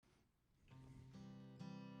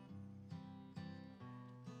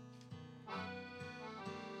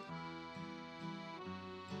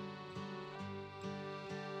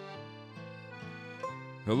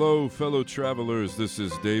Hello, fellow travelers. This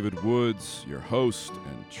is David Woods, your host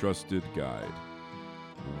and trusted guide.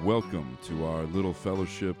 Welcome to our little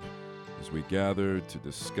fellowship as we gather to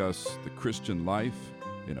discuss the Christian life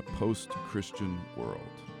in a post-Christian world.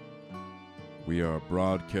 We are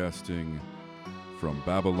broadcasting from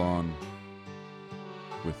Babylon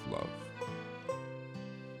with love.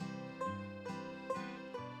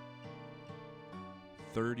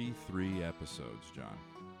 "33 episodes, John.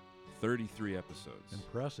 33 episodes.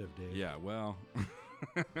 Impressive, Dave. Yeah, well,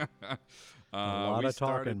 A lot of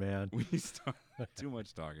talking, started, man. We started too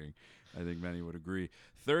much talking. I think many would agree.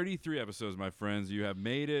 33 episodes, my friends. You have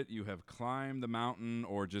made it. You have climbed the mountain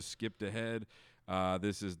or just skipped ahead.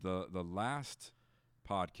 This is the last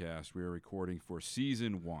podcast we are recording for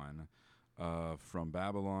season 1 From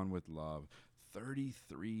Babylon with Love.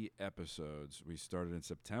 33 episodes. We started in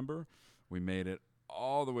September. We made it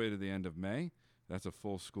all the way to the end of May. That's a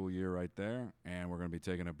full school year right there, and we're going to be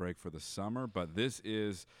taking a break for the summer. But this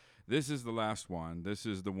is the last one. This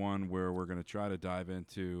is the one where we're going to try to dive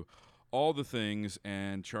into all the things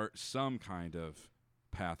and chart some kind of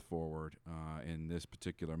path forward in this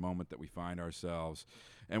particular moment that we find ourselves.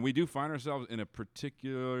 And we do find ourselves in a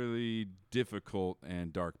particularly difficult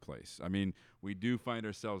and dark place. I mean, we do find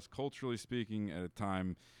ourselves, culturally speaking, at a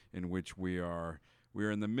time in which we're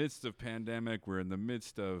in the midst of pandemic. We're in the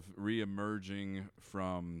midst of reemerging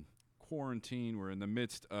from quarantine. We're in the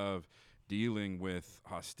midst of dealing with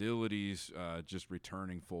hostilities just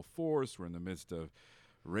returning full force. We're in the midst of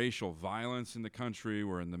racial violence in the country.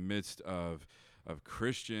 We're in the midst of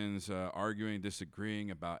Christians arguing, disagreeing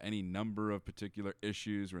about any number of particular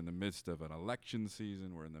issues. We're in the midst of an election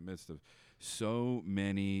season. We're in the midst of so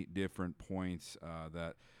many different points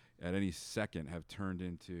that at any second have turned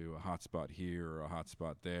into a hotspot here or a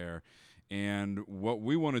hotspot there. And what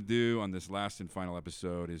we want to do on this last and final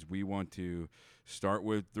episode is we want to start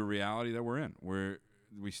with the reality that we're in.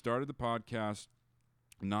 We started the podcast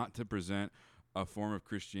not to present a form of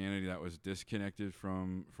Christianity that was disconnected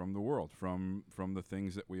from the world, from the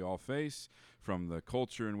things that we all face, from the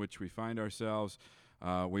culture in which we find ourselves.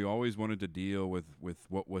 We always wanted to deal with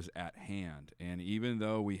what was at hand. And even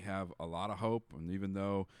though we have a lot of hope, and even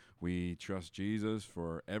though we trust Jesus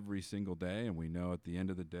for every single day, and we know at the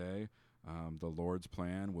end of the day the Lord's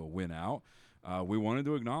plan will win out, we wanted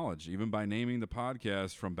to acknowledge, even by naming the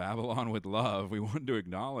podcast From Babylon with Love, we wanted to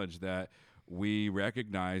acknowledge that we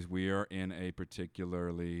recognize we are in a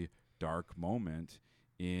particularly dark moment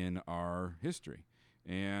in our history.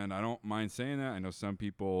 And I don't mind saying that. I know some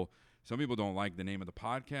people don't like the name of the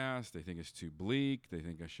podcast. They think it's too bleak. They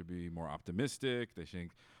think I should be more optimistic. They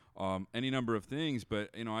think any number of things. But,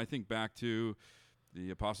 I think back to the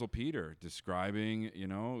Apostle Peter describing,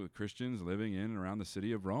 Christians living in and around the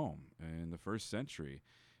city of Rome in the first century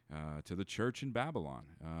to the church in Babylon.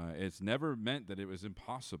 It's never meant that it was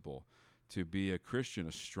impossible to be a Christian,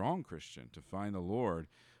 a strong Christian, to find the Lord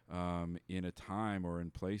in a time or in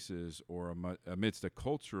places or amidst a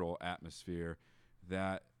cultural atmosphere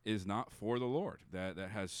that is not for the Lord, that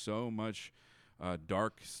has so much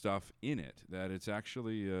dark stuff in it that it's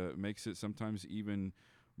actually makes it sometimes even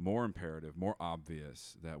more imperative, more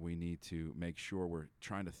obvious that we need to make sure we're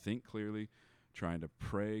trying to think clearly, trying to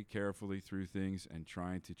pray carefully through things, and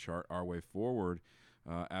trying to chart our way forward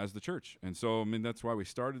as the church. And so, that's why we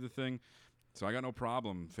started the thing. So I got no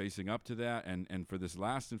problem facing up to that. And for this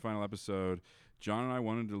last and final episode, John and I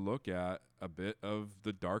wanted to look at a bit of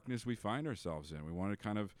the darkness we find ourselves in. We wanted to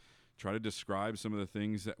kind of try to describe some of the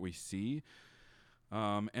things that we see,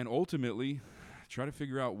 and ultimately try to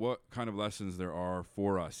figure out what kind of lessons there are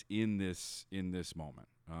for us in this moment.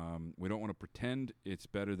 We don't want to pretend it's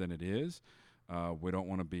better than it is. We don't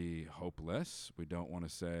want to be hopeless. We don't want to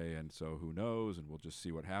say, and so who knows, and we'll just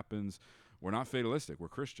see what happens. We're not fatalistic. We're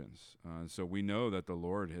Christians. So we know that the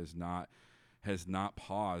Lord has not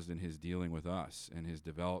paused in his dealing with us and his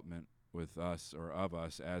development with us or of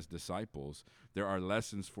us as disciples. There are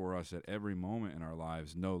lessons for us at every moment in our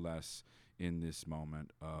lives, no less in this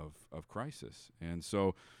moment of crisis. And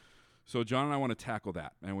so John and I want to tackle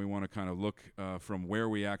that, and we want to kind of look from where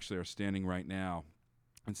we actually are standing right now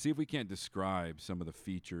and see if we can't describe some of the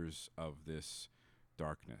features of this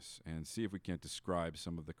darkness, and see if we can't describe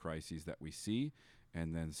some of the crises that we see,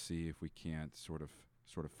 and then see if we can't sort of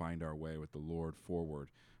find our way with the Lord forward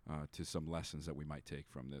to some lessons that we might take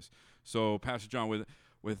from this. So, Pastor John,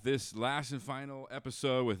 with this last and final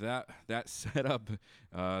episode, with that setup,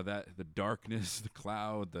 that the darkness, the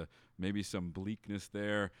cloud, maybe some bleakness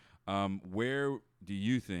there, where do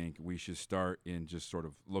you think we should start in just sort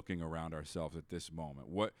of looking around ourselves at this moment?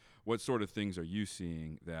 What sort of things are you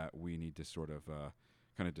seeing that we need to sort of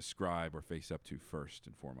kind of describe or face up to first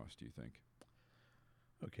and foremost, do you think?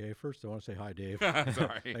 Okay, first I want to say hi, Dave.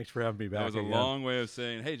 Sorry. Thanks for having me back. That was a again. long way of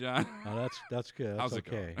saying, hey, John. That's good. How's That's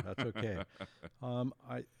it okay. going? That's okay.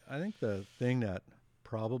 I think the thing that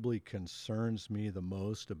probably concerns me the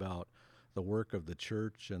most about the work of the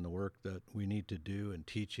church and the work that we need to do in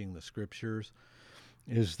teaching the scriptures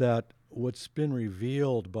is that what's been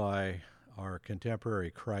revealed by our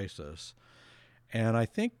contemporary crisis, and I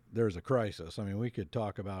think there's a crisis. I mean, we could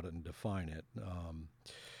talk about it and define it,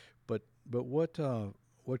 but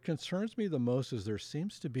what concerns me the most is there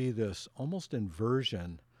seems to be this almost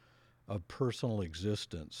inversion of personal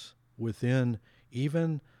existence within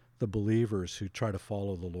even the believers who try to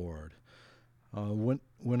follow the Lord.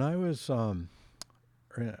 When I was,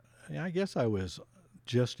 I guess I was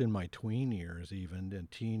just in my tween years, even in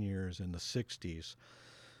teen years in the 60s,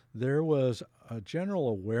 there was a general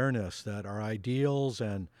awareness that our ideals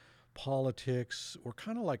and politics were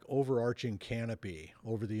kind of like overarching canopy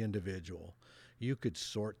over the individual. You could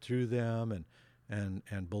sort through them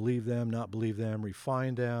and believe them, not believe them,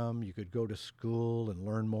 refine them. You could go to school and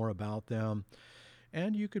learn more about them.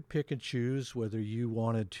 And you could pick and choose whether you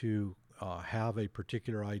wanted to have a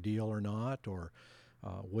particular ideal or not, or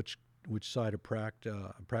which side of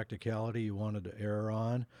practicality you wanted to err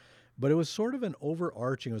on. But it was sort of an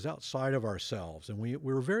overarching, it was outside of ourselves, and we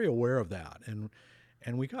were very aware of that. And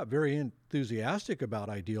we got very enthusiastic about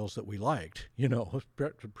ideals that we liked,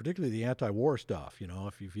 particularly the anti-war stuff.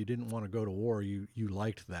 If you didn't want to go to war, you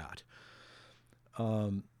liked that.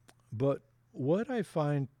 But what I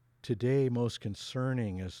find today most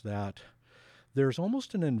concerning is that there's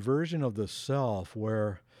almost an inversion of the self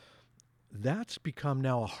where that's become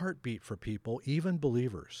now a heartbeat for people, even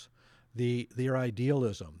believers. Their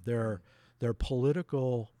idealism, their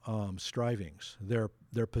political strivings, their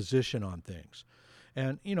position on things.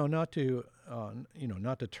 And not to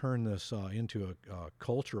turn this into a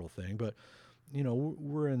cultural thing, but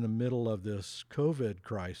we're in the middle of this COVID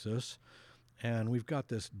crisis, and we've got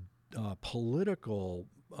this political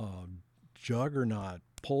juggernaut,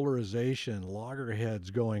 polarization,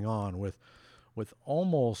 loggerheads going on with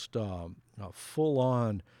almost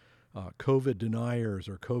full-on COVID deniers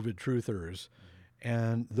or COVID truthers,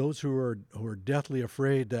 and those who are deathly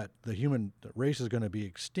afraid that the human race is going to be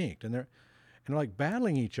extinct, and they're like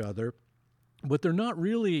battling each other, but they're not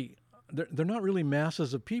really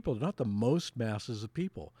masses of people. They're not the most masses of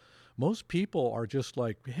people. Most people are just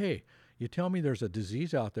like, hey, you tell me there's a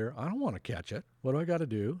disease out there, I don't want to catch it. What do I got to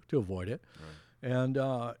do to avoid it? Right. And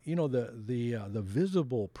the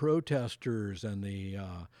visible protesters and the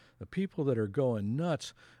people that are going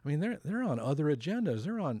nuts. I mean, they're on other agendas.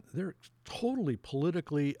 They're totally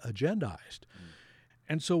politically agendized,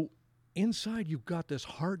 and so inside you've got this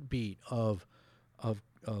heartbeat of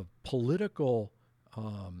political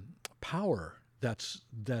power that's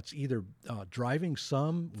either driving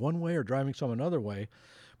some one way or driving some another way.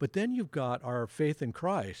 But then you've got our faith in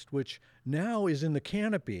Christ, which now is in the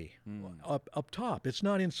canopy up top. It's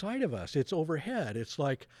not inside of us. It's overhead. It's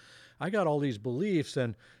like, I got all these beliefs,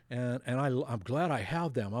 and I'm glad I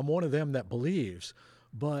have them. I'm one of them that believes,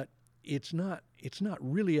 but it's not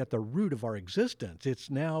really at the root of our existence. It's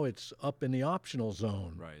up in the optional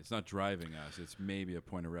zone. Right. It's not driving us. It's maybe a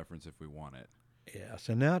point of reference if we want it. Yes,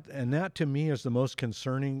 and that to me is the most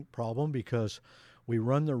concerning problem, because we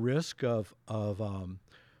run the risk of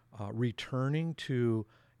returning to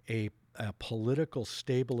a political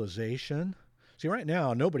stabilization. See, right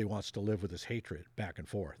now, nobody wants to live with this hatred back and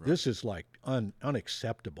forth. Right. This is like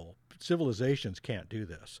unacceptable. Civilizations can't do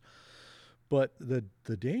this. But the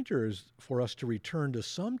danger is for us to return to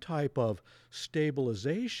some type of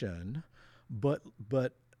stabilization, but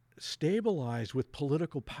stabilize with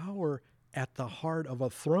political power at the heart of a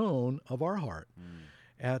throne of our heart,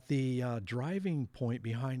 at the driving point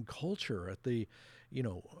behind culture, at the,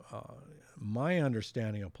 my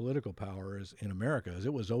understanding of political power is in America is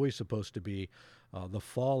it was always supposed to be the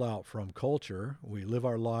fallout from culture. We live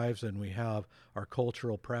our lives and we have our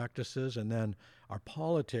cultural practices, and then our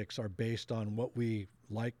politics are based on what we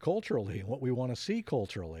like culturally and what we want to see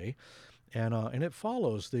culturally, and it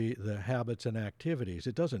follows the habits and activities.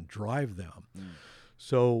 It doesn't drive them.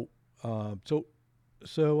 So I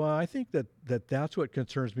think that's what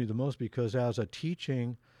concerns me the most, because as a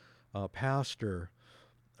teaching pastor,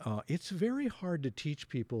 it's very hard to teach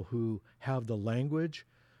people who have the language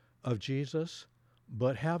of Jesus,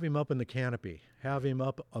 but have him up in the canopy, have him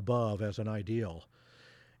up above as an ideal,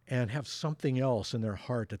 and have something else in their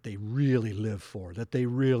heart that they really live for, that they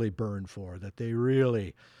really burn for, that they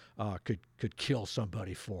really could kill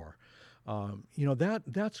somebody for.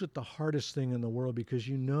 That's what the hardest thing in the world, because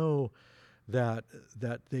that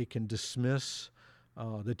they can dismiss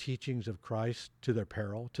the teachings of Christ to their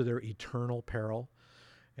peril, to their eternal peril.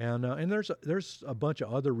 And there's a bunch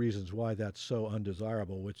of other reasons why that's so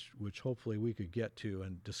undesirable, which hopefully we could get to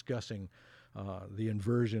in discussing the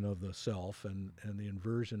inversion of the self and the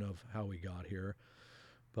inversion of how we got here.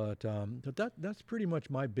 But that's pretty much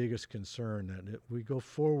my biggest concern, that we go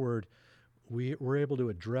forward, we're able to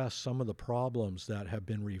address some of the problems that have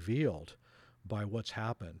been revealed by what's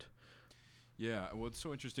happened. Yeah, well, it's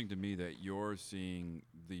so interesting to me that you're seeing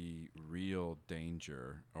the real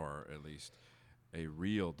danger, or at least a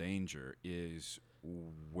real danger, is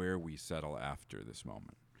where we settle after this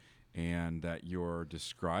moment. And that you're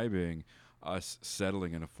describing us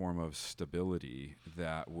settling in a form of stability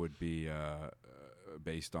that would be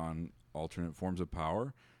based on alternate forms of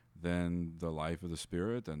power than the life of the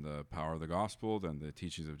Spirit and the power of the gospel than the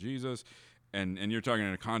teachings of Jesus. And you're talking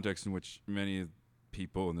in a context in which many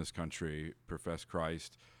people in this country profess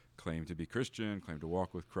Christ, claim to be Christian, claim to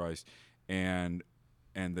walk with Christ, and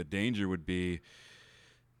the danger would be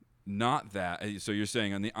not that. So you're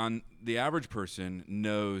saying on the average person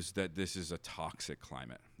knows that this is a toxic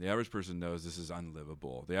climate. The average person knows this is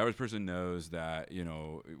unlivable. The average person knows that,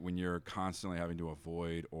 when you're constantly having to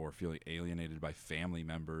avoid or feeling alienated by family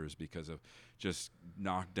members because of just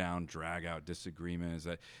knockdown, drag out disagreements,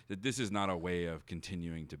 that this is not a way of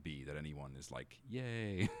continuing to be, that anyone is like,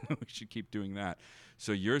 yay, we should keep doing that.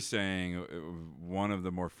 So you're saying one of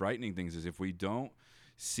the more frightening things is if we don't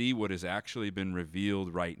see what has actually been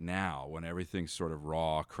revealed right now, when everything's sort of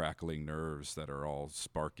raw, crackling nerves that are all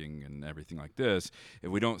sparking and everything like this,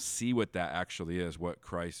 if we don't see what that actually is,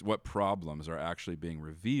 what problems are actually being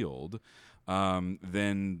revealed,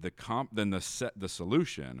 then the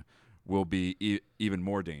solution will be even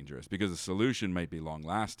more dangerous, because the solution might be long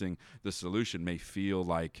lasting. The solution may feel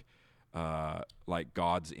like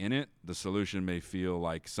God's in it. The solution may feel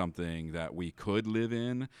like something that we could live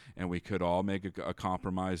in and we could all make a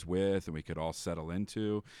compromise with and we could all settle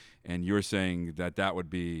into. And you're saying that would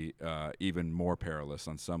be even more perilous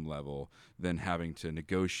on some level than having to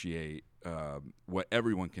negotiate what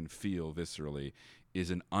everyone can feel viscerally is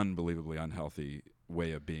an unbelievably unhealthy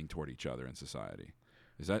way of being toward each other in society.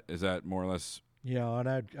 Is that more or less? Yeah, and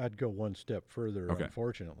I'd go one step further. Okay.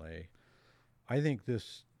 Unfortunately, I think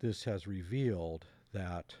this has revealed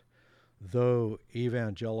that though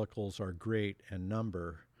evangelicals are great in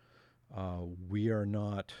number, we are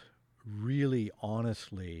not really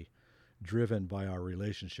honestly driven by our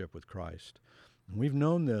relationship with Christ. And we've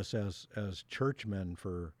known this as churchmen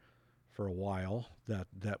for a while,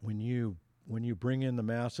 that when you bring in the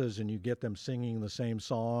masses and you get them singing the same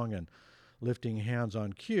song and lifting hands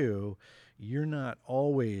on cue, you're not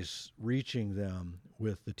always reaching them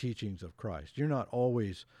with the teachings of Christ. You're not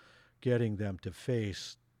always getting them to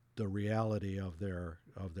face the reality of their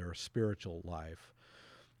spiritual life.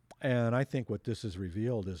 And I think what this has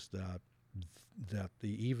revealed is that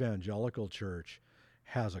the evangelical church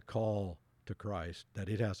has a call to Christ that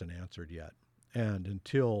it hasn't answered yet. And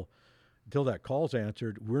until that call's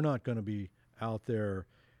answered, we're not going to be out there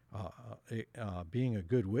being a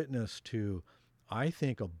good witness to, I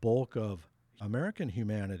think, a bulk of American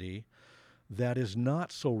humanity that is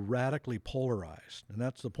not so radically polarized. And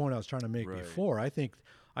that's the point I was trying to make before. I think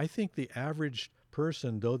the average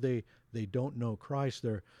person, though they don't know Christ,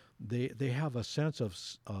 they have a sense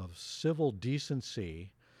of civil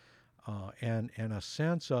decency and a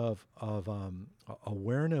sense of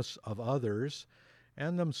awareness of others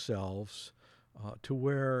and themselves to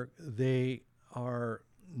where they are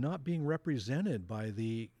not being represented by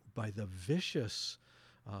the vicious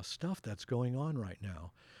stuff that's going on right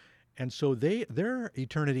now. And so their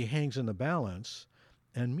eternity hangs in the balance.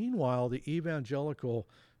 And meanwhile, the evangelical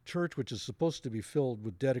church, which is supposed to be filled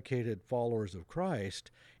with dedicated followers of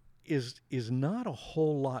Christ, is not a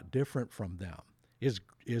whole lot different from them,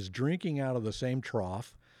 is drinking out of the same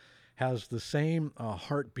trough, has the same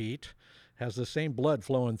heartbeat, has the same blood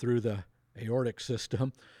flowing through the aortic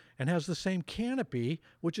system, and has the same canopy,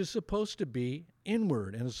 which is supposed to be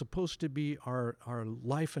inward and is supposed to be our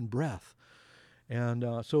life and breath. And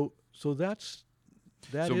so that is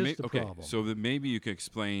the problem. So that maybe you could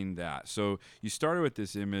explain that. So you started with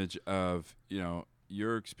this image of,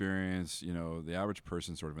 your experience, the average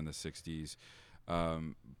person sort of in the 60s,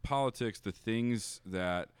 politics, the things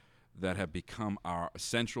that have become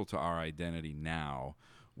central to our identity now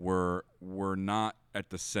were not at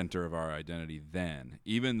the center of our identity then.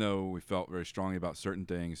 Even though we felt very strongly about certain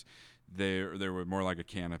things, they were more like a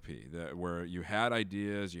canopy, where you had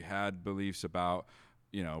ideas, you had beliefs about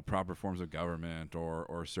proper forms of government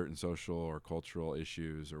or certain social or cultural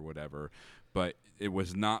issues or whatever, but it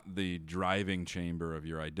was not the driving chamber of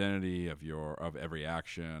your identity, of every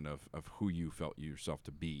action, of who you felt yourself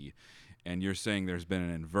to be. And you're saying there's been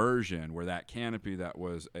an inversion where that canopy that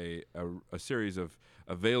was a series of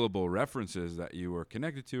available references that you were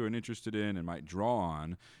connected to and interested in and might draw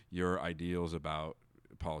on your ideals about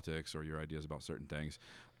politics or your ideas about certain things,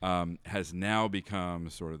 has now become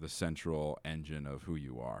sort of the central engine of who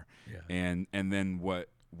you are. Yeah. And then what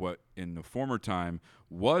in the former time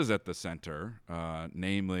was at the center,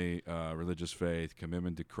 namely religious faith,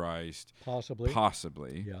 commitment to Christ,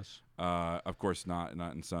 possibly. Yes. Of course, not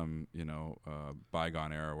in some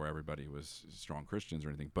bygone era where everybody was strong Christians or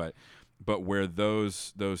anything, but where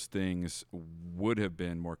those things would have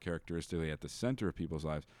been more characteristically at the center of people's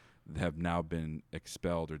lives have now been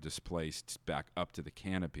expelled or displaced back up to the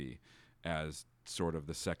canopy as sort of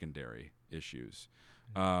the secondary issues.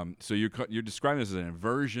 So you're describing this as an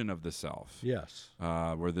inversion of the self. Yes.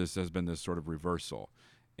 Where this has been this sort of reversal.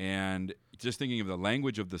 And just thinking of the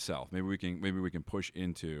language of the self, maybe we can push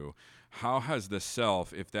into how has the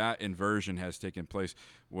self, if that inversion has taken place,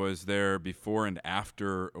 was there before and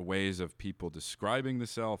after ways of people describing the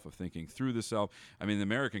self, of thinking through the self? I mean, in the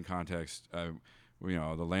American context,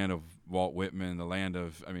 the land of Walt Whitman, the land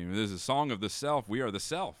of, there's a song of the self. We are the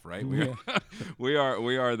self, right? We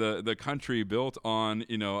are the country built on,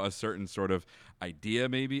 a certain sort of idea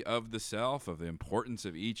maybe of the self, of the importance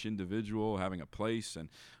of each individual having a place. And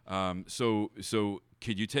so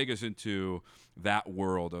could you take us into that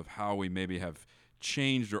world of how we maybe have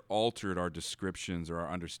changed or altered our descriptions or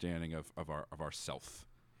our understanding of our self?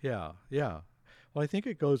 Yeah. Well, I think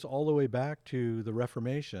it goes all the way back to the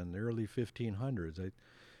Reformation, the early 1500s.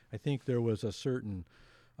 I think there was a certain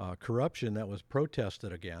corruption that was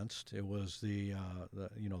protested against. It was the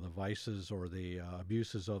vices or the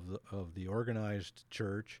abuses of the organized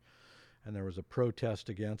church, and there was a protest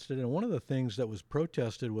against it. And one of the things that was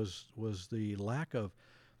protested was the lack of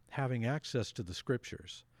having access to the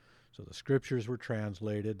scriptures. So the scriptures were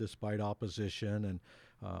translated despite opposition, and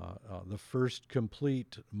the first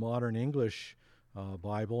complete modern English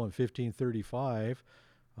Bible in 1535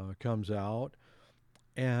 comes out,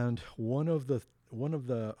 and one of the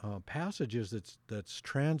passages that's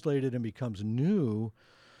translated and becomes new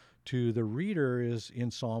to the reader is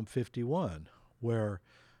in Psalm 51, where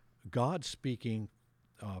God, speaking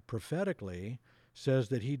prophetically, says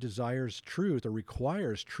that He desires truth or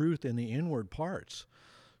requires truth in the inward parts.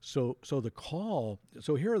 So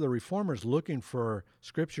here are the reformers looking for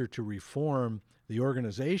Scripture to reform the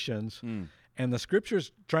organizations. And the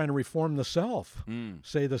Scripture's trying to reform the self.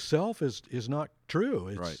 Say the self is not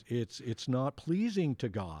true. It's not pleasing to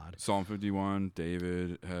God. Psalm 51,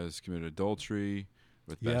 David has committed adultery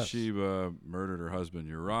with Bathsheba, murdered her husband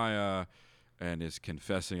Uriah, and is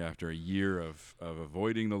confessing after a year of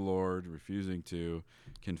avoiding the Lord, refusing to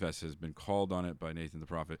confess, has been called on it by Nathan the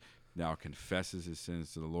prophet, now confesses his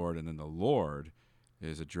sins to the Lord, and then the Lord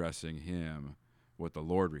is addressing him what the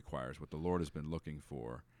Lord requires, what the Lord has been looking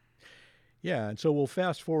for. Yeah, and so we'll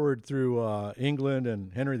fast forward through England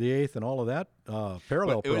and Henry VIII and all of that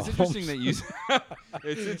parallel problems. It was interesting that you.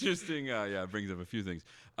 It's interesting. It brings up a few things,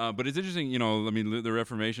 but it's interesting. The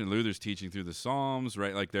Reformation, Luther's teaching through the Psalms,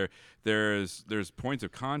 right? Like there's points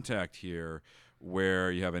of contact here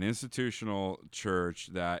where you have an institutional church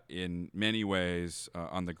that, in many ways,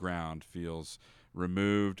 on the ground feels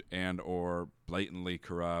removed and or blatantly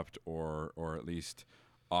corrupt, or at least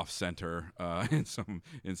off-center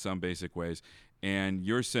in some basic ways. And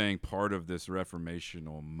you're saying part of this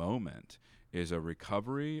reformational moment is a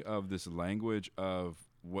recovery of this language of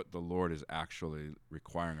what the Lord is actually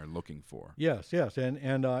requiring or looking for. Yes,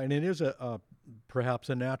 and it is perhaps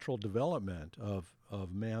a natural development of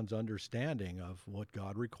man's understanding of what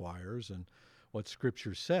God requires and what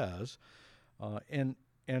Scripture says, and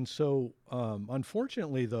so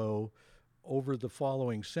unfortunately, though, over the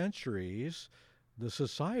following centuries, the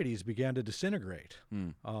societies began to disintegrate.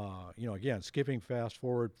 Again, skipping fast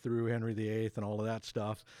forward through Henry VIII and all of that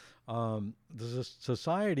stuff, the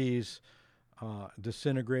societies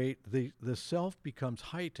disintegrate. The self becomes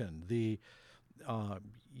heightened. A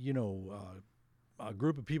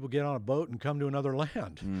group of people get on a boat and come to another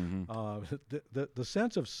land. The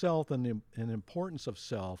sense of self and the importance of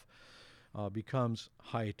self becomes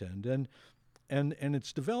heightened, and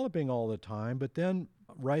it's developing all the time. But then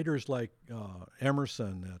writers like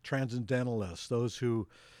Emerson, transcendentalists, those who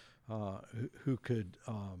could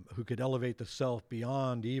elevate the self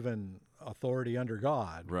beyond even authority under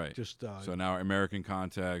God. Right. So now American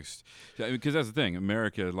context, because that's the thing.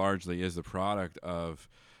 America largely is the product of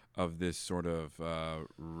this sort of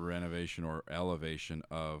renovation or elevation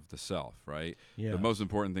of the self, right? Yeah. The most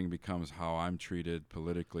important thing becomes how I'm treated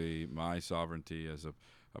politically, my sovereignty as a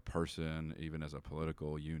person, even as a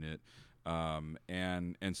political unit.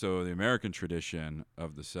 And so the American tradition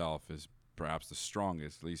of the self is perhaps the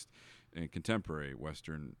strongest, at least in contemporary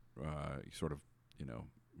Western sort of,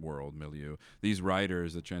 world milieu. These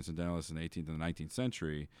writers, the transcendentalists in the 18th and the 19th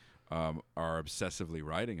century, are obsessively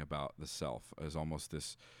writing about the self as almost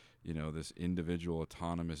this, this individual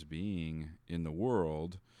autonomous being in the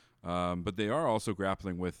world. But they are also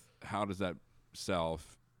grappling with how does that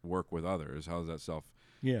self work with others? How does that self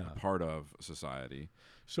Yeah. part of society?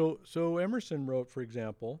 So Emerson wrote, for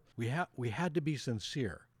example, we had to be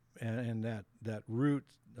sincere, and that root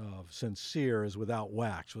of sincere is without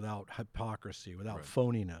wax, without hypocrisy, without Right.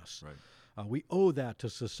 phoniness. Right. We owe that to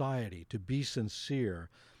society, to be sincere.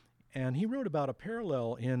 And he wrote about a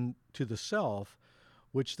parallel to the self,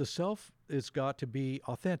 which the self has got to be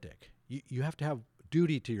authentic. You have to have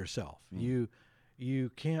duty to yourself. You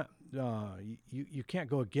can't you can't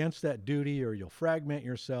go against that duty, or you'll fragment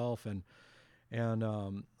yourself. And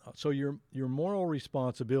so your moral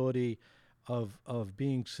responsibility of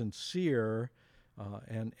being sincere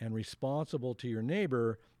and responsible to your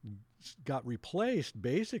neighbor got replaced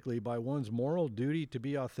basically by one's moral duty to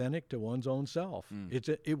be authentic to one's own self.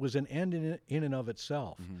 It was an end in and of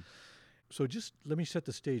itself. So just let me set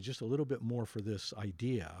the stage just a little bit more for this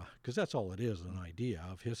idea, because that's all it is, an idea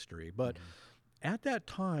of history. But at that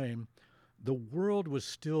time, the world was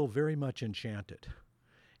still very much enchanted.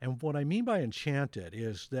 And what I mean by enchanted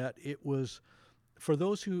is that it was, for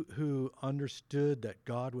those who understood that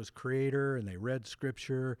God was creator and they read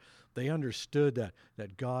Scripture, they understood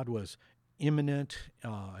that God was immanent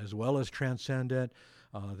as well as transcendent.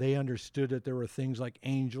 They understood that there were things like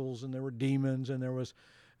angels and there were demons and there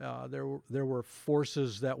were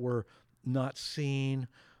forces that were not seen.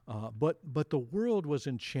 But the world was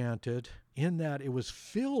enchanted in that it was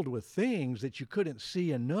filled with things that you couldn't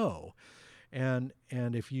see and know. And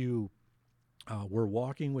if you were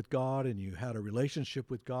walking with God and you had a relationship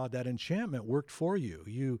with God, that enchantment worked for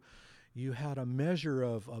you. You had a measure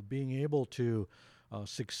of being able to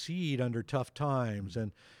succeed under tough times,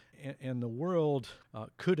 and the world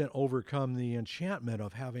couldn't overcome the enchantment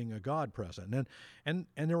of having a God present. And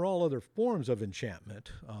there are all other forms of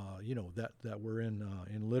enchantment, that were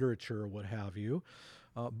in literature or what have you,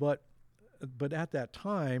 but at that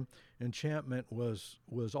time, enchantment was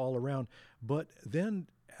all around. But then,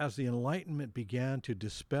 as the Enlightenment began to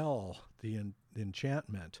dispel the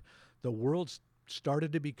enchantment, the world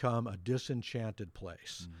started to become a disenchanted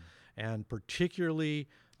place. And particularly,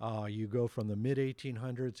 you go from the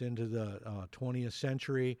mid-1800s into the 20th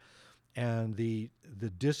century, and the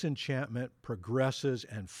disenchantment progresses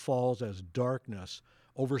and falls as darkness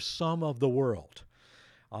over some of the world.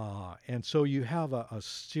 And so you have a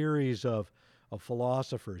series of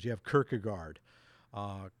philosophers. You have Kierkegaard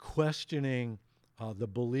questioning the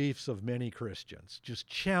beliefs of many Christians, just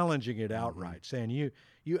challenging it outright, saying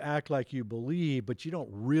you act like you believe, but you don't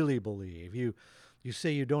really believe. You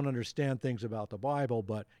say you don't understand things about the Bible,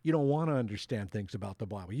 but you don't want to understand things about the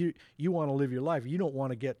Bible. You want to live your life. You don't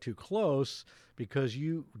want to get too close because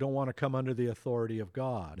you don't want to come under the authority of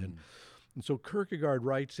God. And so Kierkegaard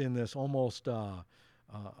writes in this almost a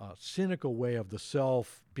cynical way of the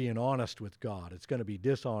self being honest with God. It's going to be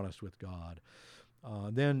dishonest with God.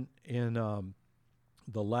 Then in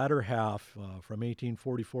the latter half, from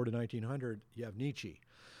 1844 to 1900, you have Nietzsche.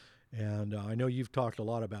 And I know you've talked a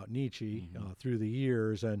lot about Nietzsche through the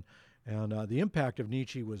years, and the impact of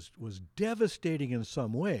Nietzsche was devastating in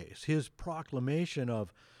some ways. His proclamation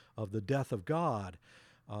of the death of God,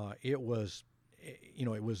 it was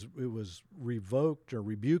revoked or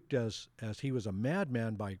rebuked as he was a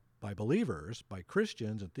madman by believers, by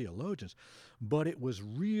Christians and theologians, but it was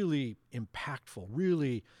really impactful,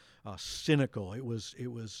 really cynical. It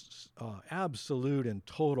was absolute and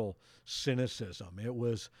total cynicism. It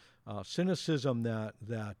was cynicism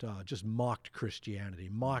that just mocked Christianity,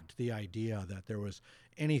 mocked the idea that there was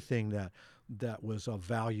anything that was of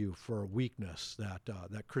value for weakness,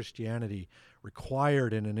 that Christianity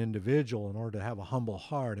required in an individual in order to have a humble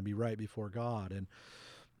heart and be right before God.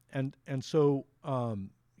 And so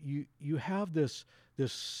you have this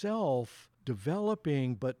self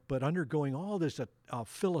developing, but undergoing all this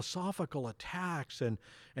philosophical attacks and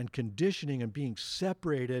conditioning and being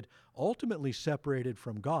separated, ultimately separated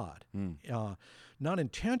from God, not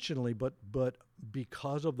intentionally, but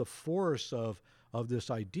because of the force of this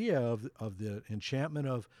idea of the enchantment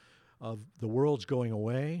of the world's going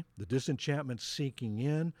away, the disenchantment seeking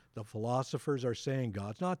in. The philosophers are saying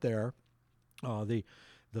God's not there.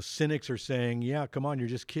 the cynics are saying, yeah, come on, you're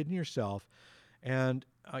just kidding yourself. And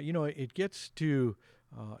it gets to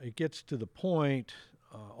the point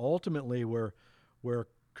ultimately where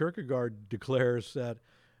Kierkegaard declares that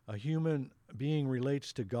a human being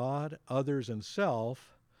relates to God, others, and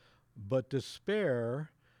self, but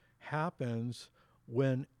despair happens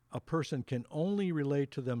when a person can only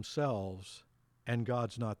relate to themselves and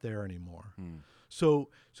God's not there anymore. So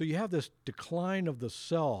you have this decline of the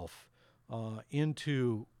self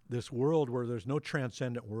into this world where there's no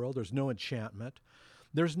transcendent world, there's no enchantment,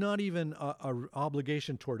 there's not even a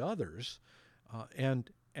obligation toward others, and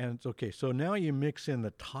okay, so now you mix in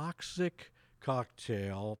the toxic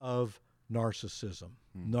cocktail of narcissism.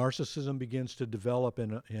 Narcissism begins to develop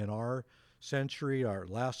in our century, our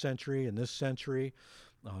last century, and this century.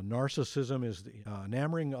 Narcissism is the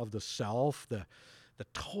enamoring of the self, the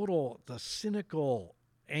cynical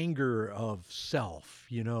anger of self.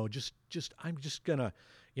 I'm just gonna,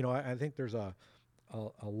 I think there's a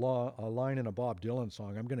line in a Bob Dylan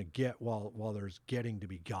song. I'm gonna get while there's getting to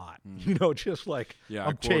be got. Just like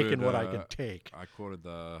I'm taking what I can take. I quoted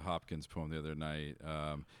the Hopkins poem the other night.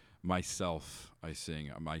 Myself I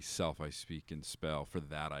sing, myself I speak and spell, for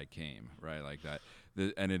that I came, right? Like that.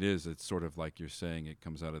 And it's sort of like you're saying, it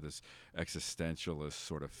comes out of this existentialist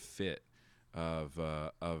sort of fit of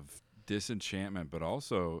disenchantment, but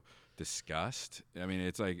also disgust. I mean,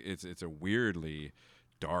 it's like, it's a weirdly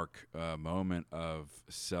dark moment of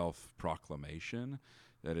self-proclamation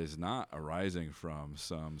that is not arising from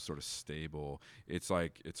some sort of stable. It's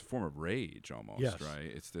like it's a form of rage almost, yes.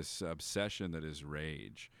 Right? It's this obsession that is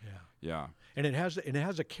rage. Yeah. And it has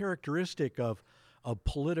a characteristic of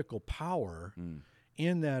political power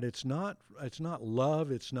in that it's not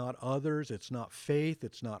love, it's not others, it's not faith,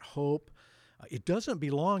 it's not hope. It doesn't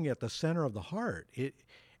belong at the center of the heart.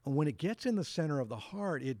 When it gets in the center of the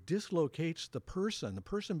heart, it dislocates the person. The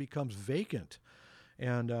person becomes vacant.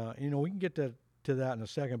 And we can get to that in a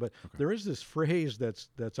second, but There is this phrase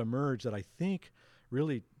that's emerged that I think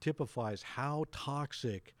really typifies how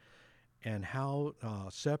toxic and how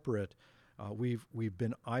separate we've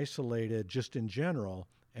been isolated just in general.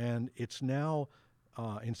 And it's now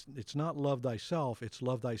it's not love thyself, it's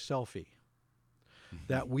love thyselfie.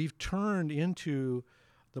 That we've turned into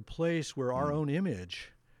the place where our own image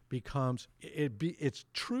becomes it's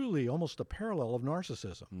truly almost a parallel of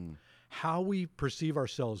narcissism. How we perceive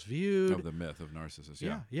ourselves viewed. Of the myth of Narcissus,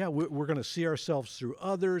 yeah. We're going to see ourselves through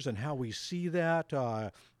others, and how we see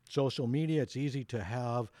that. Social media, it's easy to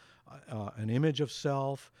have an image of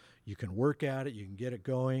self. You can work at it. You can get it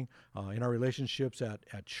going. In our relationships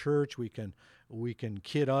at church, we can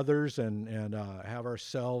kid others and have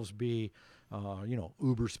ourselves be,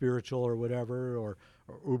 uber spiritual or whatever, or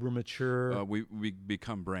uber mature. We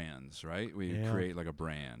become brands, right? We create like a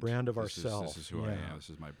brand of ourselves. This is who I am. This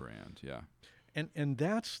is my brand. Yeah. And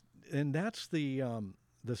that's the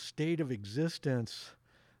state of existence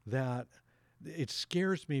that it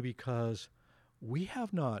scares me, because we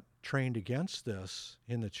have not trained against this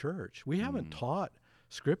in the church. We haven't taught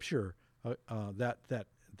Scripture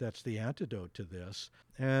that's the antidote to this.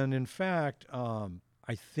 And in fact,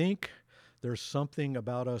 I think there's something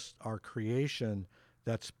about our creation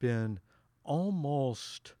that's been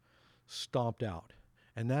almost stomped out,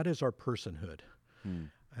 and that is our personhood.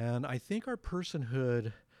 And I think our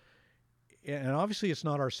personhood, and obviously it's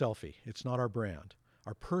not our selfie, it's not our brand.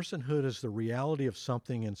 Our personhood is the reality of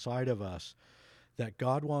something inside of us that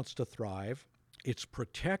God wants to thrive. It's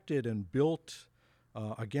protected and built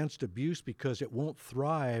against abuse, because it won't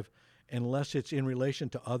thrive unless it's in relation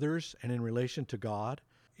to others and in relation to God.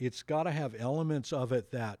 It's got to have elements of it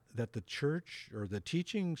that the church or the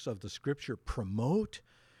teachings of the Scripture promote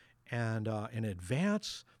and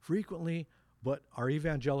advance frequently, but our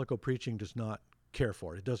evangelical preaching does not care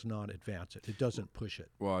for it. It does not advance it. It doesn't push it.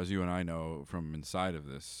 Well, as you and I know from inside of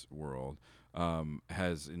this world,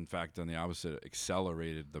 has in fact done the opposite,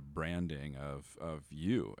 accelerated the branding of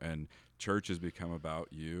you. And church has become about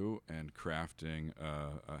you and crafting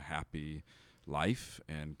a happy life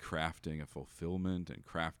and crafting a fulfillment and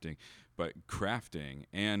crafting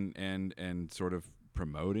and sort of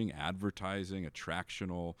promoting, advertising,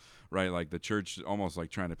 attractional, right? Like the church almost like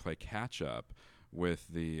trying to play catch up with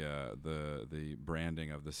the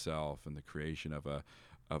branding of the self and the creation of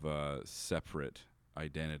a separate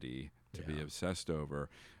identity to be obsessed over,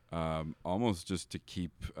 almost just to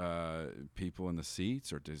keep people in the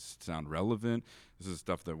seats or to sound relevant. This is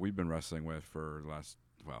stuff that we've been wrestling with for the last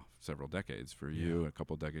several decades for you, a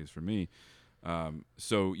couple decades for me.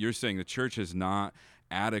 So you're saying the church has not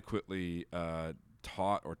adequately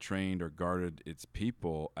taught or trained or guarded its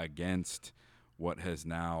people against what has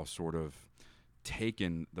now sort of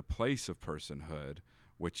taken the place of personhood,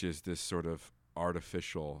 which is this sort of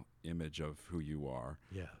artificial image of who you are.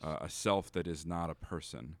 Yes. A self that is not a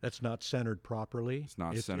person. That's not centered properly. It's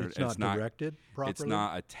not centered. It's not directed properly. It's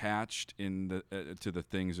not attached to the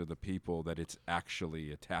things or the people that it's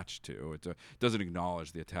actually attached to. It doesn't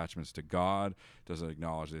acknowledge the attachments to God, doesn't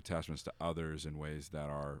acknowledge the attachments to others in ways that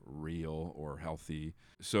are real or healthy.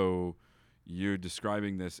 So you're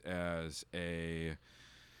describing this as a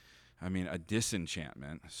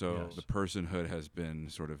disenchantment. So Yes. the personhood has been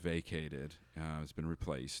sort of vacated. It's been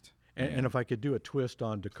replaced. And if I could do a twist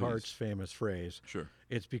on Descartes' famous phrase, Sure.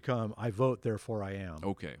 it's become, I vote, therefore I am.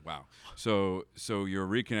 Okay, wow. So you're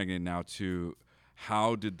reconnecting now to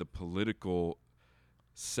how did the political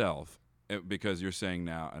self, because you're saying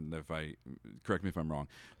now, and correct me if I'm wrong,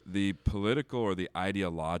 the political or the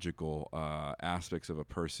ideological aspects of a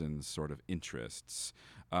person's sort of interests,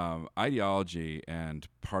 ideology and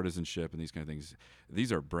partisanship and these kind of things,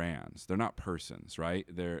 these are brands. They're not persons, right?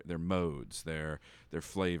 They're modes. They're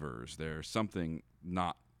flavors. They're something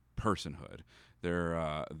not personhood. They're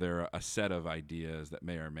a set of ideas that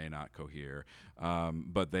may or may not cohere,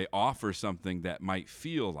 but they offer something that might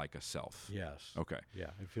feel like a self. Yes. Okay.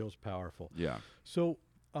 Yeah, it feels powerful. Yeah. So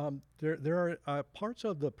there are parts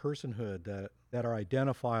of the personhood that are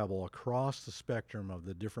identifiable across the spectrum of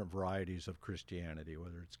the different varieties of Christianity,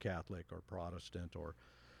 whether it's Catholic or Protestant or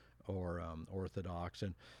Orthodox.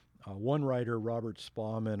 And one writer, Robert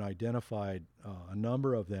Spauman, identified a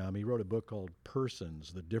number of them. He wrote a book called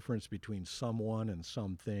Persons, The Difference Between Someone and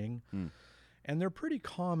Something. And they're pretty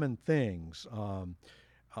common things.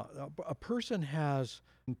 A person has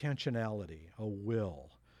intentionality, a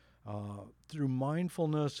will. Through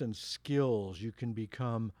mindfulness and skills, you can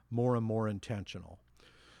become more and more intentional.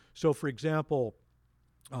 So, for example,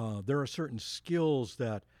 there are certain skills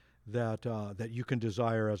that you can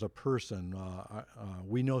desire as a person.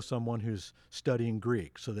 We know someone who's studying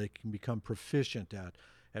Greek, so they can become proficient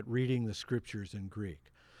at reading the scriptures in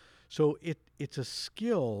Greek. So it's a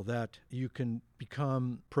skill that you can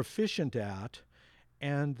become proficient at,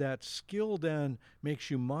 and that skill then makes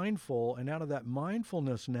you mindful, and out of that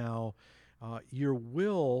mindfulness now, your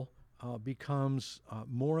will becomes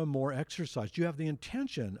more and more exercised. You have the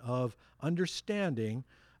intention of understanding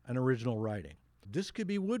an original writing. This could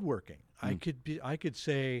be woodworking. I could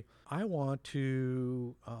say, I want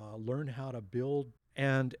to learn how to build,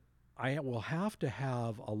 and I will have to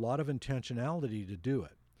have a lot of intentionality to do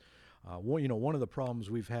it. One of the problems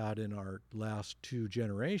we've had in our last 2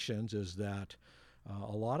 generations is that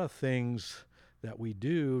a lot of things that we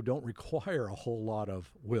do don't require a whole lot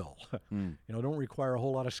of will, don't require a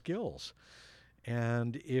whole lot of skills.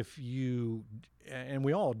 And and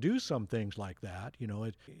we all do some things like that,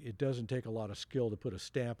 it doesn't take a lot of skill to put a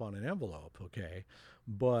stamp on an envelope, okay?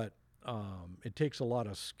 But it takes a lot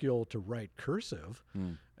of skill to write cursive,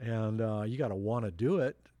 and you got to want to do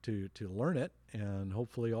it to learn it, and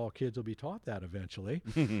hopefully all kids will be taught that eventually.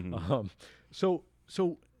 So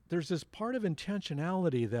there's this part of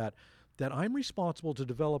intentionality that I'm responsible to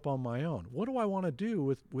develop on my own. What do I want to do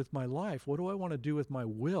with my life? What do I want to do with my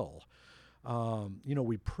will?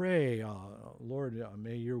 We pray, Lord,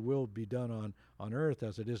 may your will be done on earth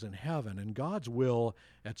as it is in heaven. And God's will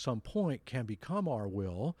at some point can become our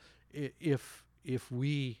will if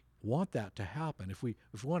we want that to happen. If we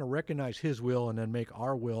want to recognize his will and then make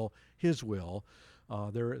our will his will,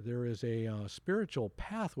 there is a spiritual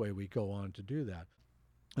pathway we go on to do that.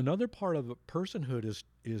 Another part of personhood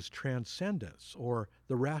is transcendence, or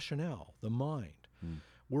the rationale, the mind.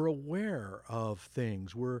 We're aware of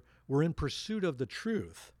things. We're in pursuit of the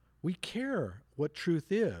truth. We care what truth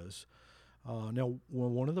is. Now,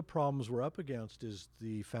 one of the problems we're up against is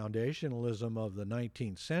the foundationalism of the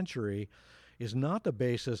 19th century is not the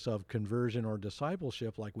basis of conversion or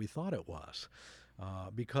discipleship like we thought it was,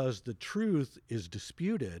 because the truth is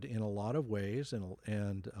disputed in a lot of ways,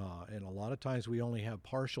 and a lot of times we only have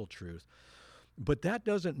partial truth. But that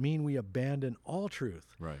doesn't mean we abandon all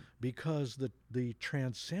truth, right? Because the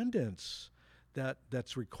transcendence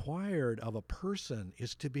that's required of a person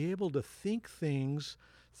is to be able to think things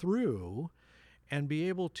through and be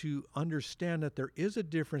able to understand that there is a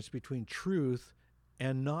difference between truth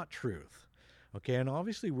and not truth. Okay, and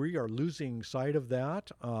obviously we are losing sight of that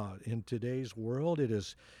in today's world. It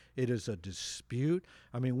is a dispute.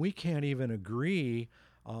 I mean, we can't even agree.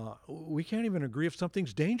 We can't even agree if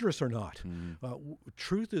something's dangerous or not.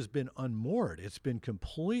 Truth has been unmoored. It's been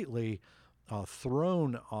completely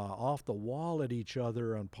thrown off the wall at each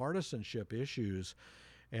other on partisanship issues,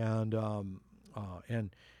 and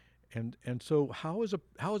so how is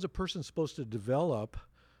a person supposed to develop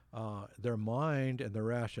their mind and their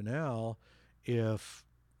rationale if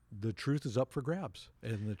the truth is up for grabs,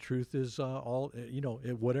 and the truth is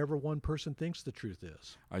whatever one person thinks the truth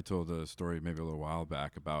is. I told a story maybe a little while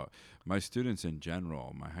back about my students in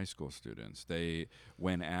general, my high school students. They,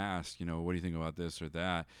 when asked, what do you think about this or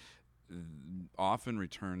that, often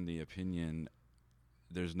return the opinion,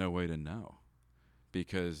 there's no way to know,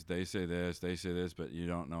 because they say this, but you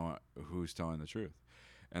don't know who's telling the truth.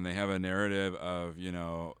 And they have a narrative of,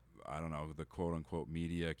 I don't know, the quote unquote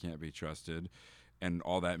media can't be trusted. And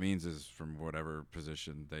all that means is, from whatever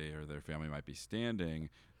position they or their family might be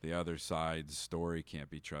standing, the other side's story can't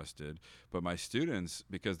be trusted. But my students,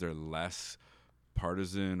 because they're less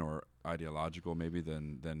partisan or ideological maybe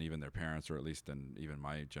than even their parents, or at least than even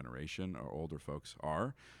my generation or older folks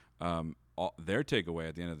are, their takeaway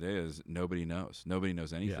at the end of the day is nobody knows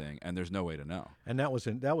anything, and there's no way to know. And that was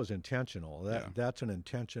intentional. That's an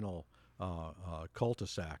intentional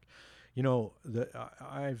cul-de-sac.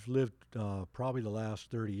 I've lived probably the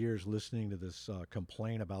last 30 years listening to this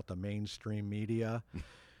complaint about the mainstream media,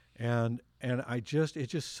 and it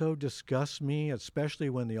just so disgusts me, especially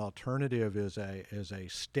when the alternative is a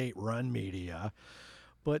state-run media.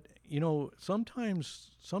 But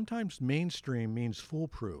sometimes mainstream means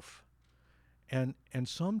foolproof, and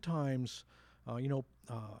sometimes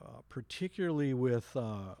particularly with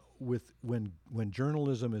when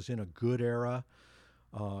journalism is in a good era.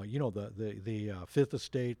 The fifth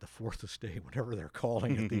estate, the fourth estate, whatever they're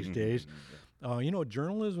calling it these days.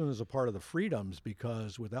 Journalism is a part of the freedoms,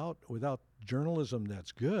 because without journalism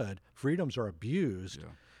that's good, freedoms are abused.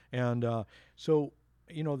 Yeah. And so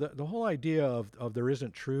the whole idea of there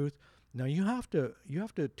isn't truth. Now you have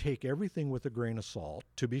to take everything with a grain of salt,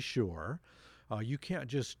 to be sure. You can't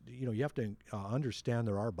just you have to understand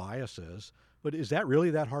there are biases. But is that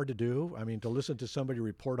really that hard to do? I mean, to listen to somebody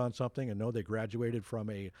report on something and know they graduated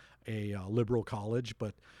from a liberal college,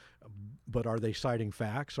 but are they citing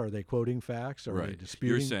facts? Are they quoting facts? Are they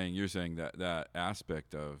disputing? You're saying that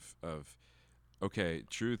aspect of okay,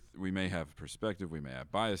 truth, we may have perspective, we may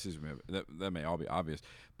have biases, that may all be obvious,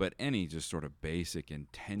 but any just sort of basic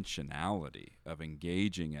intentionality of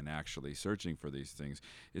engaging and actually searching for these things,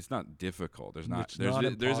 it's not difficult.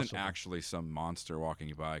 There isn't actually some monster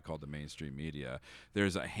walking by called the mainstream media.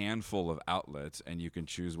 There's a handful of outlets, and you can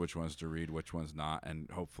choose which ones to read, which ones not, and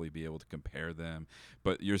hopefully be able to compare them.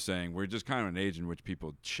 But you're saying we're just kind of an age in which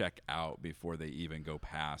people check out before they even go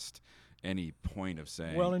past any point of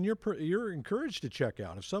saying. Well, and you're encouraged to check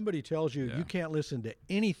out. If somebody tells you you can't listen to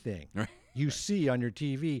anything you see on your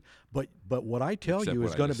TV, but what I tell you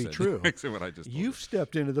is going to be true. Except what I just told You've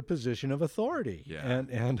stepped into the position of authority. Yeah.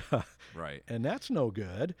 And right. And that's no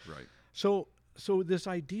good. Right. So this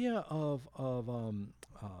idea of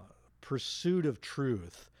pursuit of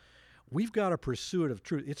truth. We've got a pursuit of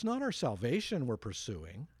truth. It's not our salvation we're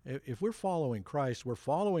pursuing. If we're following Christ, we're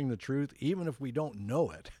following the truth, even if we don't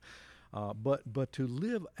know it. But to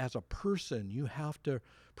live as a person, you have to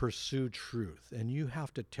pursue truth, and you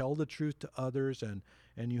have to tell the truth to others, and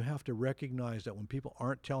you have to recognize that when people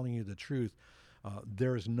aren't telling you the truth,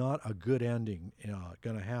 there's not a good ending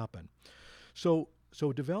going to happen. So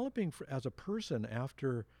developing as a person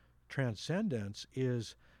after transcendence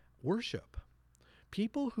is worship.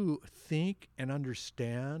 People who think and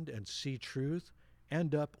understand and see truth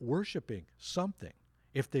end up worshiping something.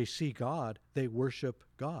 If they see God, they worship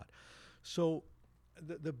God. So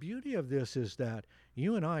the beauty of this is that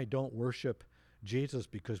you and I don't worship Jesus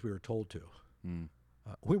because we were told to.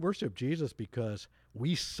 We worship Jesus because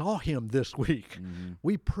we saw him this week. Mm-hmm.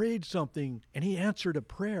 We prayed something and he answered a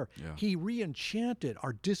prayer. Yeah. He re-enchanted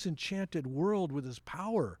our disenchanted world with his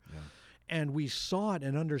power. Yeah. And we saw it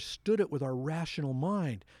and understood it with our rational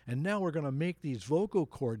mind. And now we're going to make these vocal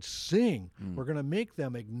cords sing. We're going to make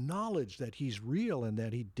them acknowledge that he's real and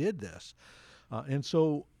that he did this.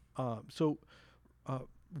 So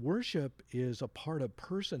worship is a part of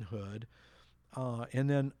personhood, and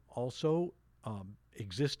then also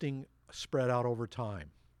existing spread out over time.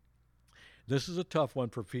 This is a tough one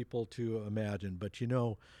for people to imagine, but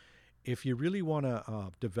if you really want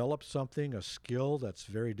to develop something, a skill that's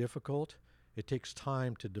very difficult, it takes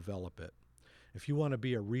time to develop it. If you want to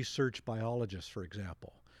be a research biologist, for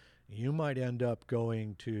example, you might end up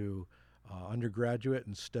going to undergraduate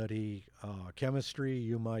and study chemistry.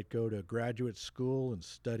 You might go to graduate school and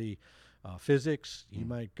study physics. You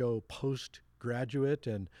might go postgraduate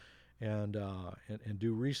and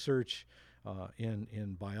do research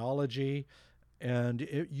in biology.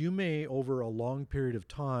 And you may, over a long period of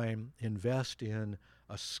time, invest in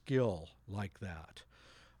a skill like that.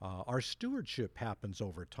 Our stewardship happens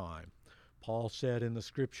over time. Paul said in the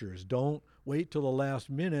scriptures, don't wait till the last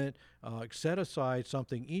minute. Set aside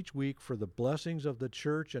something each week for the blessings of the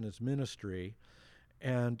church and its ministry,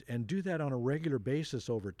 and do that on a regular basis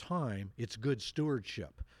over time. It's good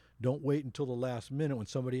stewardship. Don't wait until the last minute when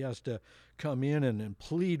somebody has to come in and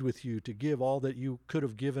plead with you to give all that you could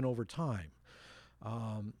have given over time.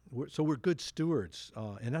 So we're good stewards,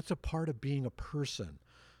 and that's a part of being a person.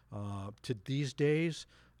 To these days,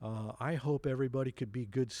 I hope everybody could be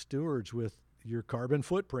good stewards with your carbon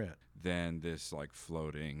footprint. Than this like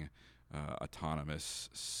floating, autonomous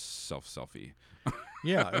selfie.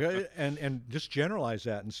 Yeah, and just generalize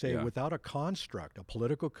that and say, Yeah. without a construct, a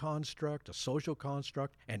political construct, a social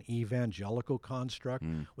construct, an evangelical construct,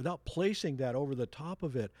 without placing that over the top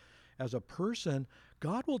of it, as a person,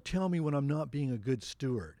 God will tell me when I'm not being a good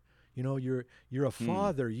steward. You know, you're a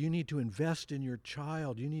father. You need to invest in your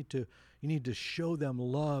child. You need to show them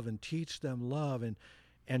love and teach them love.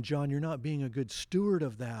 And John, you're not being a good steward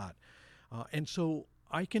of that. And so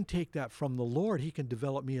I can take that from the Lord. He can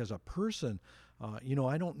develop me as a person.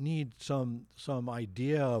 I don't need some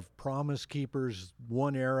idea of Promise Keepers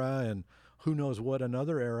one era and who knows what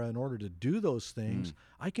another era in order to do those things.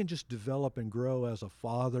 I can just develop and grow as a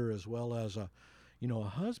father as well as a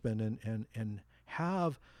husband and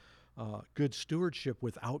have good stewardship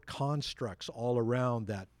without constructs all around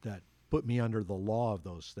that put me under the law of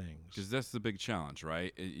those things. Because that's the big challenge,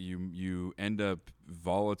 right? You end up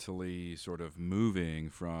volatilely sort of moving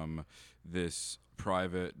from this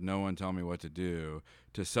private, no one tell me what to do,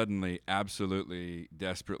 to suddenly absolutely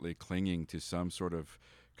desperately clinging to some sort of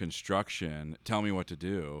construction. Tell me what to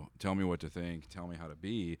do. Tell me what to think. Tell me how to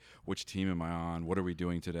be. Which team am I on? What are we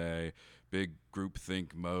doing today? Big group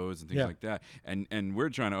think modes and things like that. And we're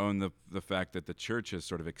trying to own the fact that the church has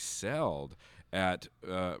sort of excelled at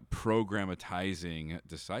programmatizing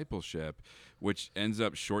discipleship, which ends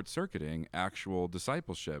up short-circuiting actual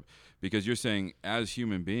discipleship. Because you're saying, as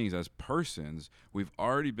human beings, as persons, we've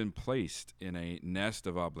already been placed in a nest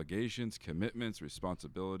of obligations, commitments,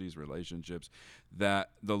 responsibilities, relationships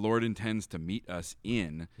that the Lord intends to meet us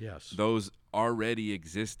in. Yes. Those already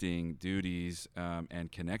existing duties and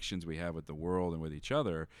connections we have with the world and with each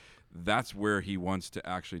other. That's where he wants to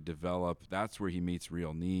actually develop. That's where he meets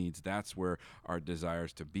real needs. That's where our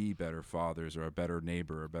desires to be better fathers or a better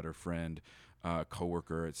neighbor or a better friend,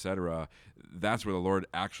 coworker, etc. That's where the Lord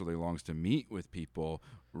actually longs to meet with people,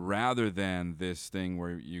 rather than this thing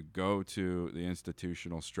where you go to the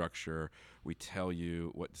institutional structure. We tell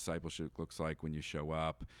you what discipleship looks like when you show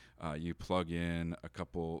up. You plug in a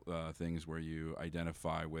couple things where you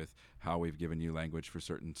identify with how we've given you language for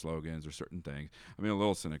certain slogans or certain things. I mean, a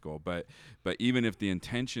little cynical, but even if the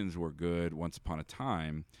intentions were good once upon a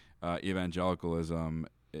time, evangelicalism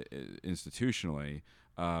institutionally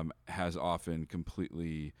has often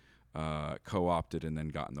completely co-opted and then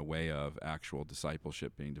got in the way of actual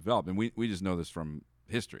discipleship being developed. And we just know this from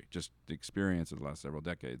history, just the experience of the last several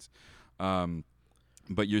decades.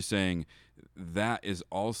 But you're saying that is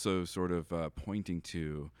also sort of pointing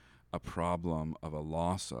to a problem of a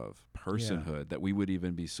loss of personhood, that we would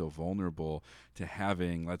even be so vulnerable to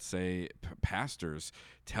having, let's say, pastors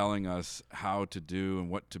telling us how to do and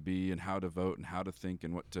what to be and how to vote and how to think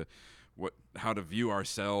and how to view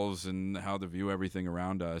ourselves and how to view everything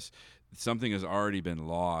around us. Something has already been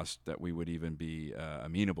lost that we would even be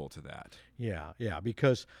amenable to that. Yeah,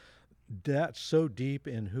 because that's so deep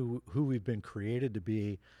in who we've been created to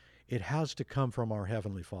be. It has to come from our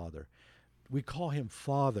Heavenly Father. We call him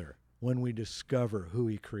Father when we discover who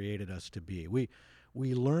he created us to be. We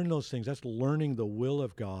learn those things. That's learning the will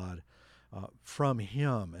of God from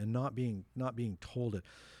him and not being told it.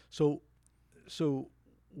 So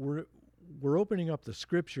we're opening up the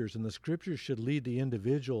scriptures, and the scriptures should lead the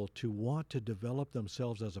individual to want to develop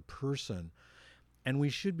themselves as a person. And we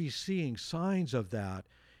should be seeing signs of that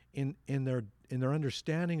in their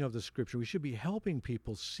understanding of the scripture. We should be helping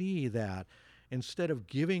people see that, instead of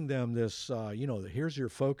giving them this, here's your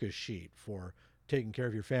focus sheet for taking care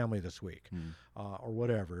of your family this week, or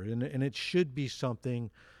whatever. And it should be something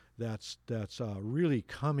that's really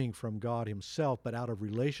coming from God himself, but out of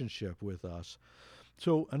relationship with us.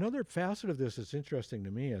 So another facet of this that's interesting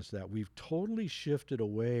to me is that we've totally shifted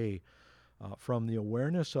away from the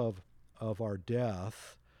awareness of our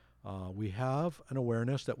death. We have an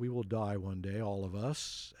awareness that we will die one day, all of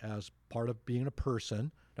us, as part of being a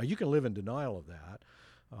person. Now, you can live in denial of that,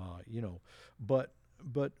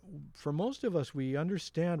 but for most of us, we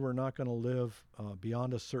understand we're not going to live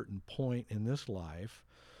beyond a certain point in this life.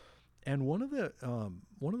 And one of the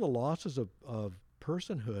losses of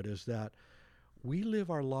personhood is that we live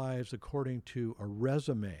our lives according to a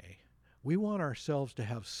resume. we want ourselves to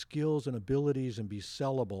have skills and abilities and be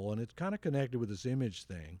sellable, and it's kind of connected with this image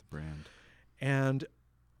thing. Brand. And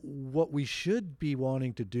what we should be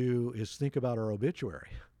wanting to do is think about our obituary.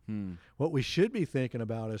 What we should be thinking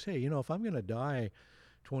about is, hey, if I'm going to die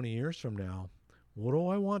 20 years from now, what do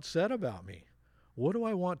I want said about me? What do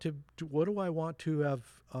I want to have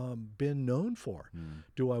been known for?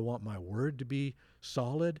 Do I want my word to be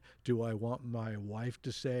solid? Do I want my wife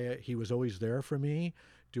to say he was always there for me?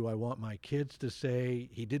 Do I want my kids to say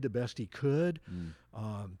he did the best he could?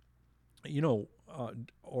 Or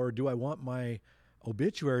do I want my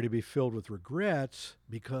obituary to be filled with regrets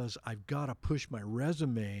because I've got to push my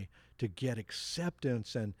resume to get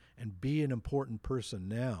acceptance and be an important person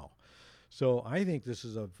now? So I think this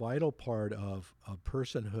is a vital part of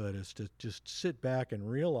personhood, is to just sit back and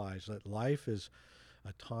realize that life is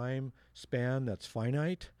a time span that's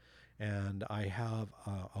finite, and I have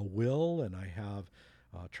a will, and I have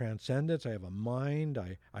transcendence. I have a mind.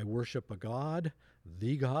 I worship a God,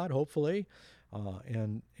 the God, hopefully,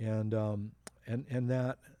 and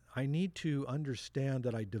that I need to understand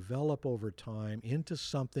that I develop over time into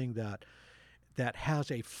something that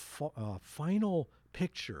has a final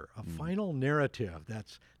picture, a final narrative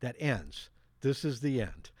that ends. This is the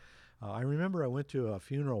end. I remember I went to a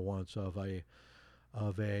funeral once of a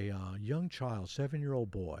young child,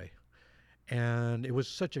 7-year-old boy, and it was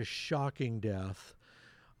such a shocking death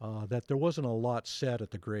that there wasn't a lot said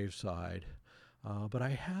at the graveside. But I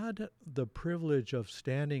had the privilege of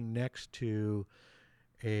standing next to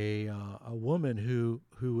a woman who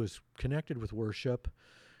was connected with worship,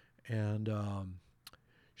 and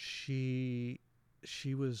she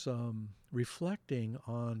was reflecting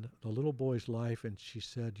on the little boy's life, and she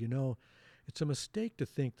said, it's a mistake to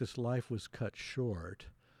think this life was cut short.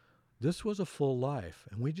 This was a full life,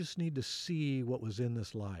 and we just need to see what was in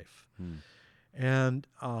this life. And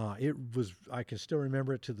I can still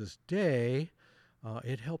remember it to this day.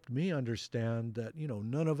 It helped me understand that,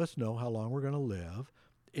 none of us know how long we're going to live.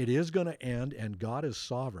 It is going to end, and God is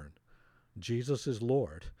sovereign. Jesus is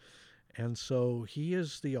Lord. And so he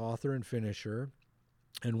is the author and finisher.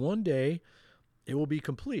 And one day it will be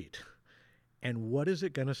complete. And what is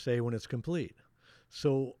it going to say when it's complete?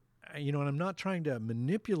 So, and I'm not trying to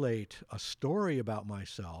manipulate a story about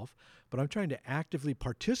myself, but I'm trying to actively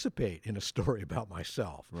participate in a story about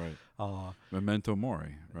myself. Right. Memento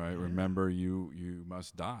mori, right? Yeah. Remember you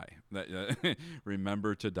must die.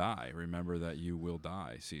 Remember to die. Remember that you will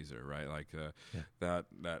die, Caesar, right? Like that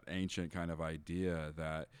ancient kind of idea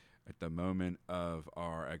that at the moment of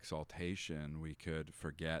our exaltation, we could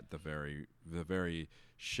forget the very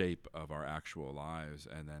shape of our actual lives,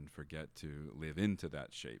 and then forget to live into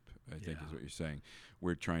that shape, I think is what you're saying.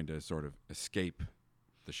 We're trying to sort of escape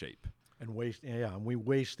the shape. And we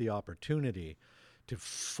waste the opportunity to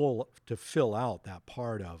fill out that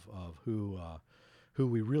part of who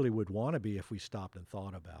we really would want to be if we stopped and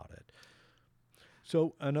thought about it.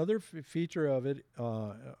 So another feature of it,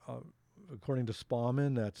 according to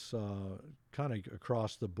Spauman, that's kind of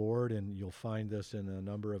across the board, and you'll find this in a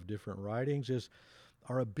number of different writings, is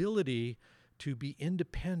our ability to be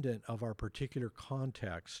independent of our particular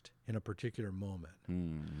context in a particular moment.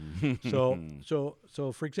 So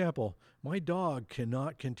for example, my dog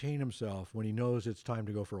cannot contain himself when he knows it's time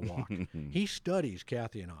to go for a walk. He studies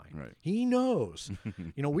Kathy and I. Right. He knows.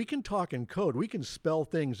 We can talk in code. We can spell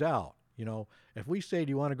things out. If we say, do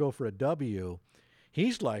you want to go for a W?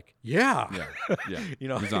 He's like, yeah.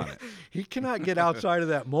 He's on it. He cannot get outside of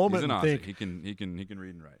that moment and think. He can read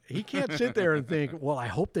and write. He can't sit there and think, well, I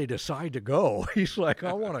hope they decide to go. He's like,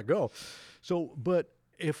 I want to go. So, but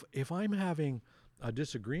if I'm having a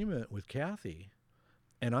disagreement with Kathy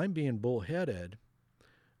and I'm being bullheaded,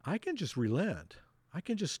 I can just relent. I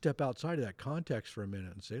can just step outside of that context for a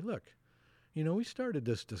minute and say, look, we started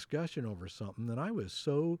this discussion over something that I was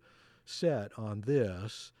so set on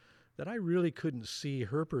this that I really couldn't see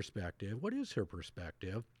her perspective. What is her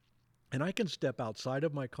perspective? And I can step outside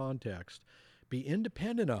of my context, be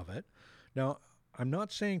independent of it. Now, I'm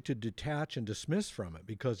not saying to detach and dismiss from it,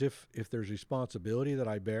 because if there's responsibility that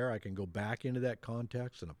I bear, I can go back into that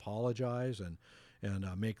context and apologize and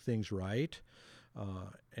make things right,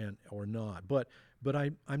 or not. But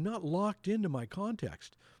I'm not locked into my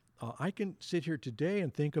context. I can sit here today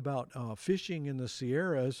and think about fishing in the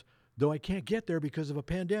Sierras, though I can't get there because of a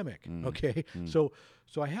pandemic. Okay. So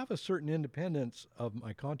I have a certain independence of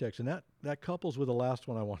my context, and that couples with the last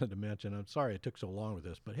one I wanted to mention. I'm sorry it took so long with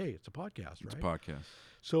this, but hey, it's a podcast, right? It's a podcast.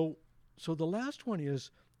 So the last one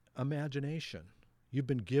is imagination. You've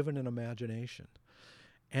been given an imagination.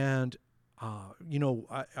 And, I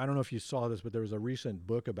don't know if you saw this, but there was a recent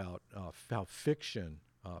book about how fiction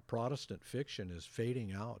Protestant fiction is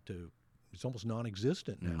fading out it's almost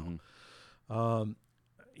non-existent now. Mm-hmm.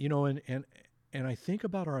 And I think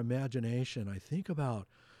about our imagination. I think about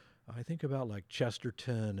like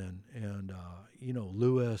Chesterton and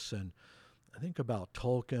Lewis, and I think about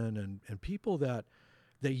Tolkien and people that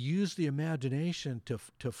they use the imagination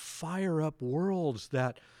to fire up worlds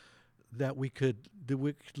that we could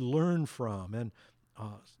learn from, and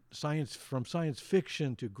science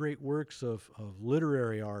fiction to great works of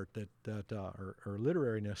literary art or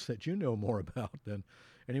literariness that you know more about than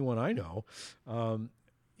anyone I know.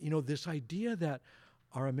 This idea that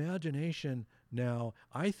our imagination now,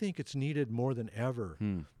 I think it's needed more than ever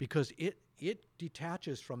because it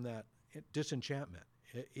detaches from that disenchantment.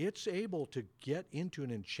 It's able to get into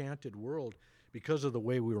an enchanted world because of the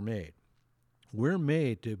way we were made. We're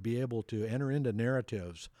made to be able to enter into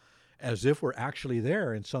narratives as if we're actually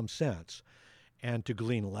there in some sense, and to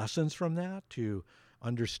glean lessons from that, to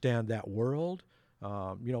understand that world.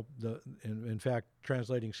 In fact,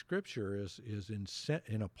 translating Scripture is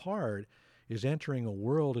in a part is entering a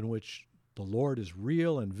world in which the Lord is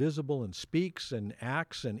real and visible and speaks and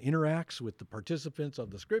acts and interacts with the participants of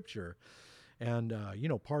the Scripture. And,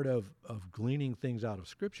 part of gleaning things out of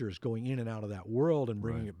Scripture is going in and out of that world and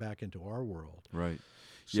bringing it back into our world. Right.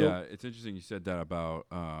 So, yeah, it's interesting you said that about,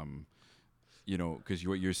 because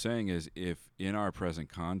what you're saying is if in our present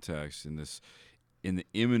context, in the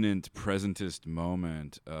imminent presentist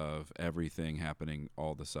moment of everything happening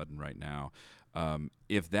all of a sudden right now,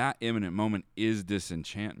 if that imminent moment is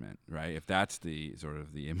disenchantment, right? If that's the sort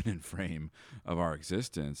of the imminent frame of our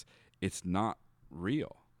existence, it's not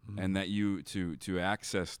real. Mm-hmm. And that you to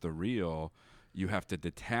access the real, you have to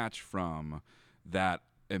detach from that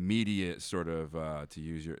immediate sort of to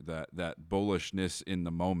use that bullishness in the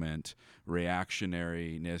moment,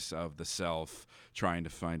 reactionariness of the self trying to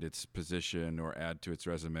find its position or add to its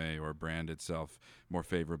resume or brand itself more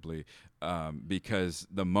favorably, because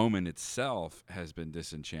the moment itself has been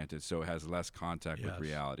disenchanted, so it has less contact with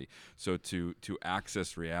reality. So to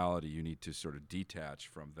access reality, you need to sort of detach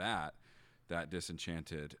from that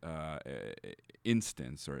disenchanted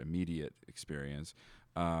instance or immediate experience,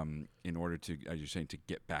 in order to, as you're saying, to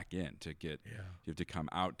get back in, you have to come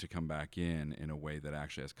out to come back in a way that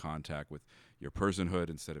actually has contact with your personhood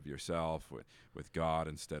instead of yourself, with God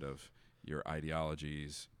instead of your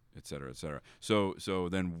ideologies, et cetera, et cetera. So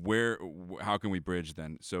then how can we bridge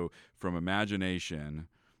then? So from imagination,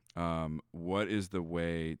 what is the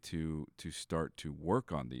way to start to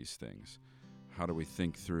work on these things? How do we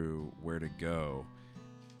think through where to go?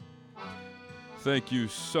 Thank you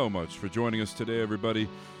so much for joining us today, everybody.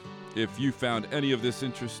 If you found any of this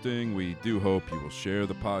interesting, we do hope you will share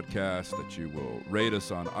the podcast, that you will rate us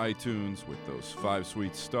on iTunes with those 5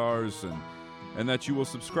 sweet stars, and that you will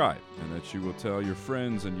subscribe, and that you will tell your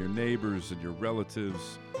friends and your neighbors and your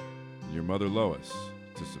relatives, and your mother Lois,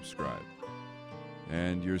 to subscribe.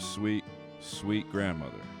 And your sweet, sweet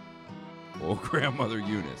grandmother, old grandmother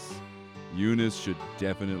Eunice. Eunice should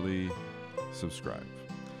definitely subscribe.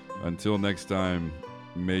 Until next time,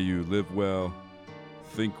 may you live well,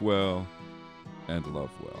 think well, and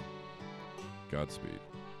love well. Godspeed.